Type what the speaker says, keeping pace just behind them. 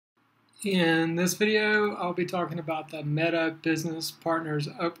In this video, I'll be talking about the Meta Business Partners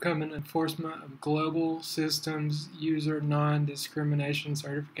upcoming enforcement of Global Systems User Non-Discrimination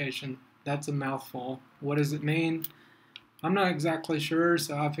Certification. That's a mouthful. What does it mean? I'm not exactly sure,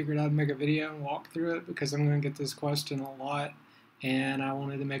 so I figured I'd make a video and walk through it because I'm going to get this question a lot, and I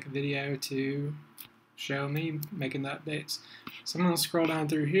wanted to make a video to show me making the updates. So I'm going to scroll down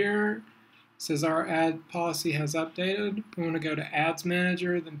through here. It says our ad policy has updated. We want to go to Ads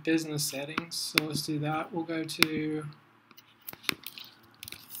Manager, then Business Settings. So let's do that. We'll go to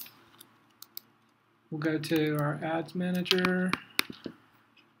our Ads Manager.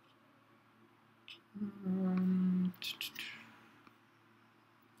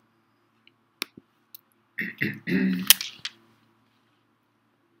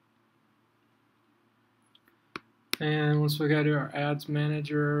 And once we go to our Ads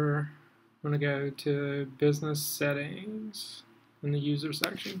Manager, I'm going to go to Business Settings in the User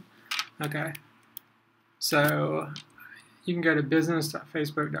section. Okay, so you can go to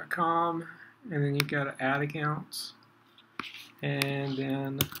business.facebook.com, and then you go to Ad Accounts, and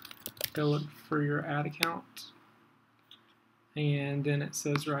then go look for your ad account. And then it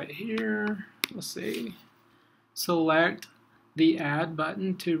says right here, let's see, select the Add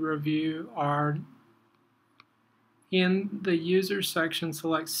button to review our. In the user section,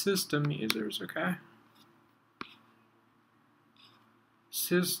 select system users, okay?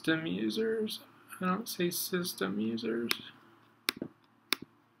 System users. I don't see system users.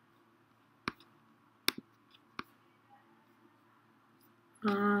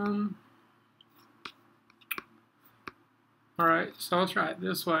 Alright, so I'll try it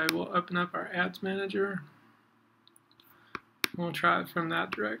this way. We'll open up our Ads Manager. We'll try it from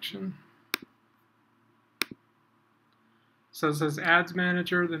that direction. So it says Ads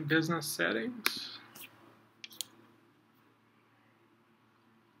Manager, then Business Settings.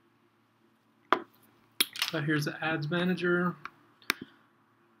 So here's the Ads Manager.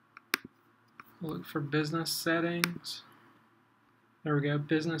 Look for Business Settings. There we go,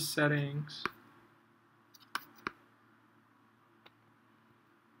 Business Settings.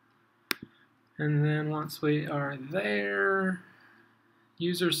 And then once we are there,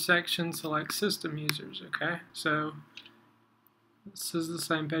 User section, select System Users, okay? So this is the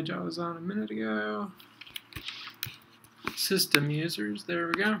same page I was on a minute ago. System users, there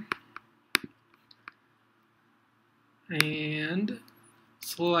we go. And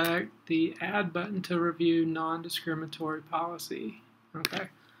select the Add button to review non-discriminatory policy. Okay.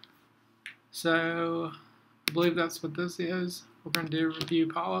 So I believe that's what this is. We're going to do review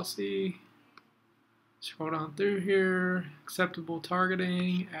policy. Scroll down through here. Acceptable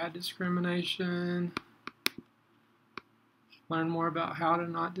targeting, add discrimination. Learn more about how to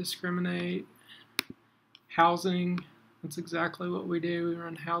not discriminate. Housing, that's exactly what we do. We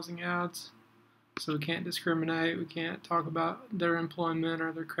run housing ads. So we can't discriminate. We can't talk about their employment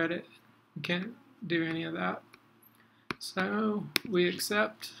or their credit. We can't do any of that. So we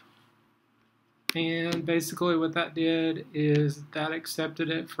accept. And basically what that did is that accepted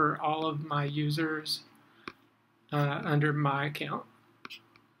it for all of my users under my account.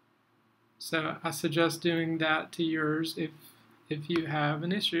 So I suggest doing that to yours if you have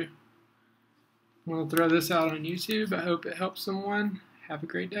an issue. I'm going to throw this out on YouTube. I hope it helps someone. Have a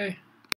great day.